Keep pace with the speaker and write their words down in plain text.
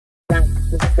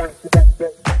Hello,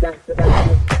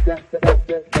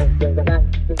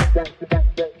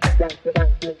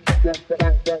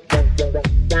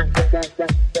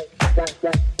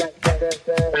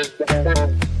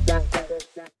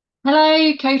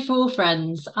 Code4All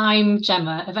friends. I'm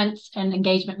Gemma, Events and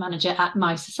Engagement Manager at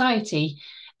mySociety.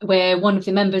 We're one of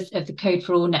the members of the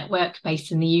Code4All network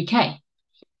based in the UK.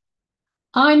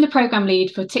 I'm the programme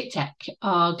lead for TICTeC,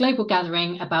 our global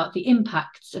gathering about the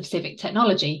impacts of civic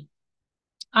technology.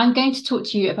 I'm going to talk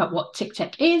to you about what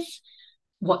TICTeC is,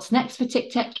 what's next for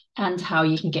TICTeC, and how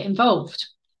you can get involved.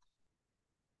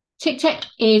 TICTeC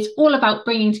is all about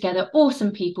bringing together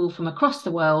awesome people from across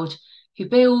the world who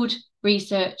build,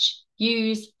 research,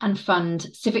 use and fund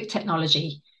civic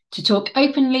technology to talk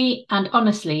openly and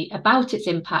honestly about its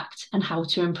impact and how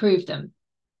to improve them.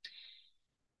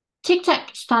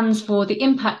 TICTeC stands for the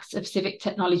Impacts of Civic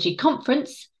Technology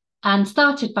Conference and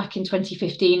started back in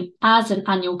 2015 as an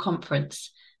annual conference,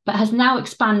 but has now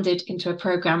expanded into a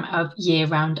programme of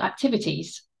year-round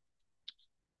activities.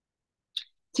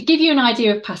 To give you an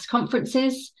idea of past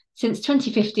conferences, since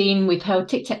 2015 we've held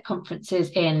TICTeC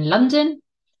conferences in London,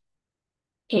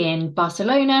 in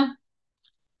Barcelona,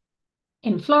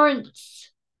 in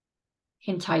Florence,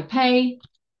 in Taipei,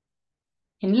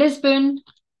 in Lisbon,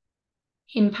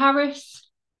 in Paris,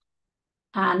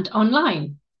 and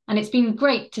online. And it's been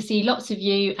great to see lots of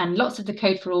you and lots of the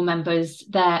Code4All members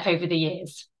there over the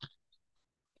years.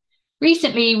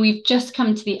 Recently, we've just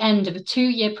come to the end of a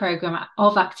 2-year programme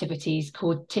of activities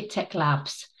called TICTeC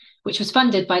Labs, which was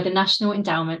funded by the National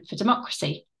Endowment for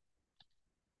Democracy.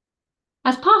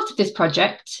 As part of this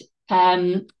project,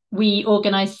 we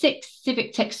organised 6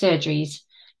 civic tech surgeries,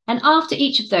 and after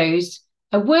each of those,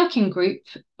 a working group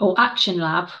or action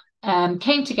lab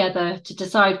came together to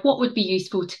decide what would be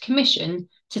useful to commission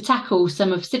to tackle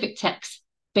some of civic tech's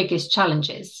biggest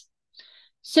challenges.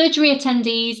 Surgery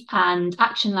attendees and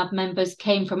action lab members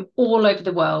came from all over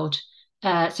the world,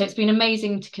 so it's been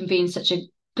amazing to convene such a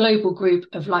global group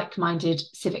of like-minded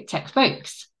civic tech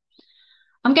folks.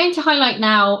 I'm going to highlight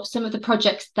now some of the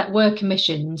projects that were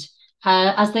commissioned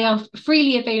as they are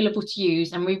freely available to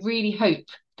use, and we really hope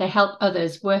they help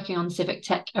others working on civic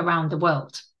tech around the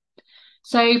world.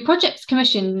 So projects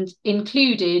commissioned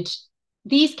included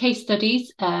these case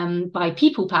studies by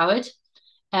People Powered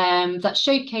that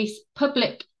showcase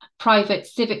public-private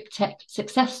civic tech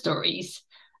success stories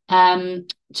to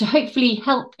hopefully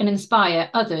help and inspire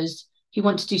others who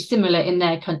want to do similar in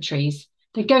their countries.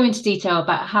 They go into detail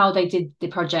about how they did the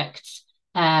projects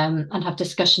and have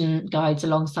discussion guides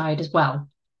alongside as well.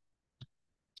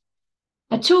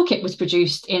 A toolkit was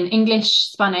produced in English,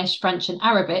 Spanish, French and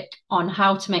Arabic on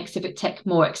how to make civic tech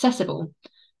more accessible.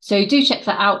 So do check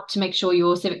that out to make sure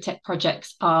your civic tech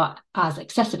projects are as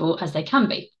accessible as they can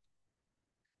be.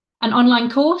 An online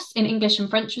course in English and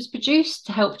French was produced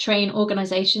to help train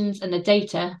organisations and the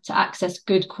data to access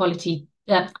good quality,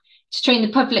 to train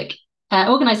the public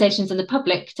organisations and the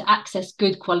public to access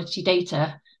good quality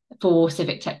data for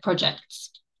civic tech projects.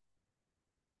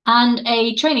 And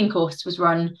a training course was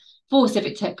run for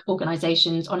civic tech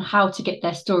organisations on how to get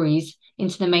their stories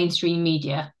into the mainstream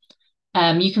media.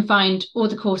 You can find all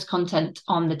the course content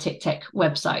on the TICTeC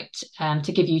website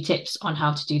to give you tips on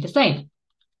how to do the same.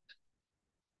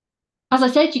 As I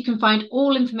said, you can find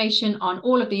all information on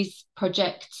all of these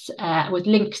projects with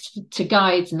links to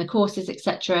guides and the courses,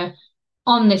 etc.,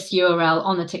 on this URL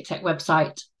on the TICTeC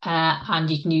website, and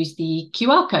you can use the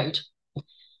QR code.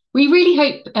 We really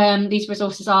hope these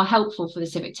resources are helpful for the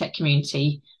civic tech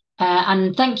community,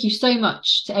 and thank you so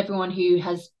much to everyone who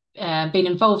has been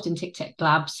involved in TICTeC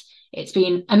Labs. It's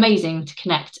been amazing to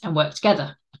connect and work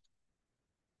together.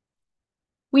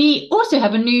 We also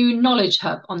have a new knowledge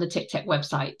hub on the TICTeC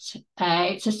website.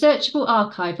 It's a searchable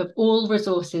archive of all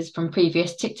resources from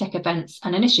previous TICTeC events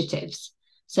and initiatives.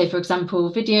 So, for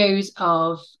example, videos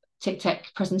of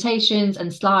TICTeC presentations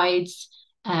and slides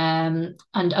and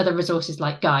other resources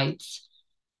like guides.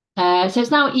 So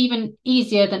it's now even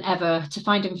easier than ever to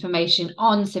find information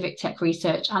on civic tech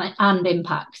research and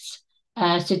impacts.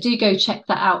 So do go check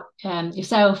that out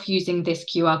yourself using this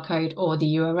QR code or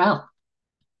the URL.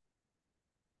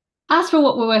 As for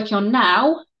what we're working on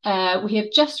now, we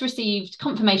have just received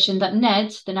confirmation that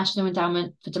NED, the National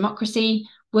Endowment for Democracy,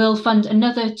 will fund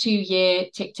another 2-year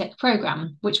TICTeC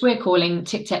programme, which we're calling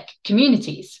TICTeC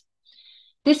Communities.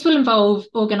 This will involve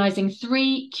organising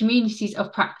 3 communities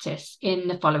of practice in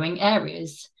the following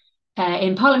areas: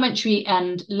 in parliamentary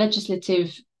and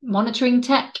legislative monitoring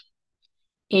tech,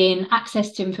 in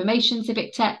access to information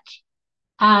civic tech,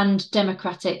 and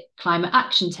democratic climate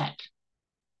action tech.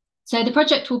 So the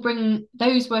project will bring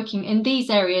those working in these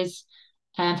areas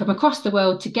from across the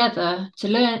world together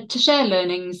to share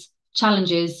learnings,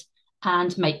 challenges,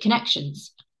 and make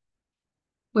connections.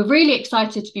 We're really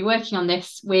excited to be working on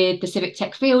this with the Civic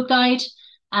Tech Field Guide.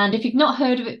 And if you've not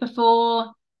heard of it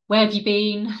before, where have you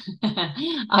been?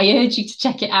 I urge you to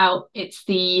check it out. It's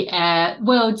the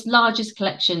world's largest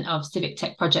collection of civic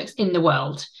tech projects in the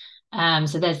world.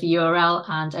 So there's the URL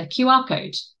and a QR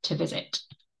code to visit.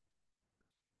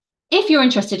 If you're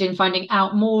interested in finding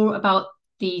out more about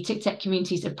the TICTeC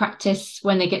communities of practice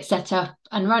when they get set up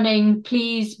and running,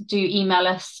 please do email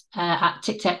us at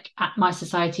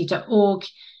tictec@mysociety.org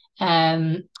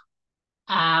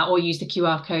or use the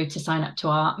QR code to sign up to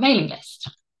our mailing list.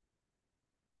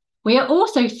 We are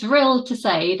also thrilled to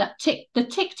say that the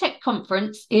TICTeC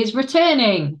conference is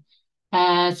returning.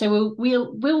 So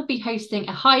we'll be hosting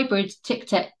a hybrid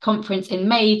TICTeC conference in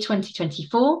May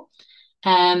 2024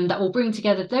 that will bring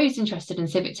together those interested in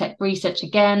civic tech research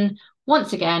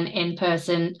once again in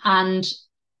person and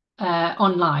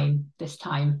online this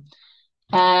time.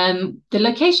 The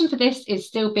location for this is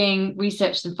still being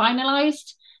researched and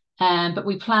finalised, but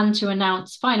we plan to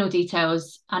announce final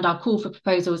details and our call for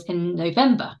proposals in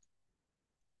November.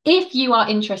 If you are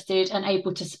interested and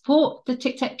able to support the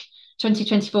TICTeC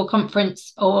 2024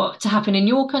 conference, or to happen in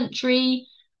your country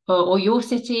or your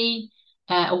city,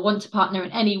 or want to partner in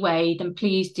any way, then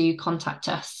please do contact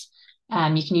us.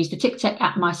 You can use the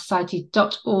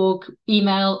tictec@mysociety.org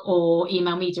email, or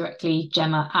email me directly,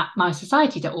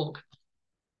 gemma@mysociety.org.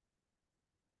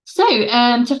 So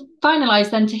to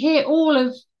finalise then, to hear all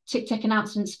of TICTeC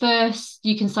announcements first,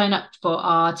 you can sign up for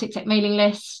our TICTeC mailing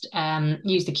list,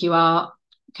 use the QR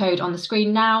code on the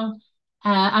screen now.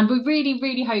 And we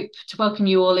really hope to welcome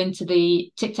you all into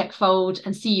the TICTeC fold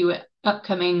and see you at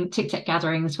upcoming TICTeC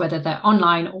gatherings, whether they're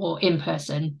online or in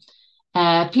person.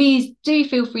 Please do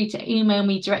feel free to email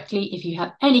me directly if you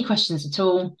have any questions at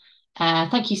all.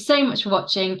 Thank you so much for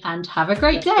watching and have a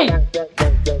great day.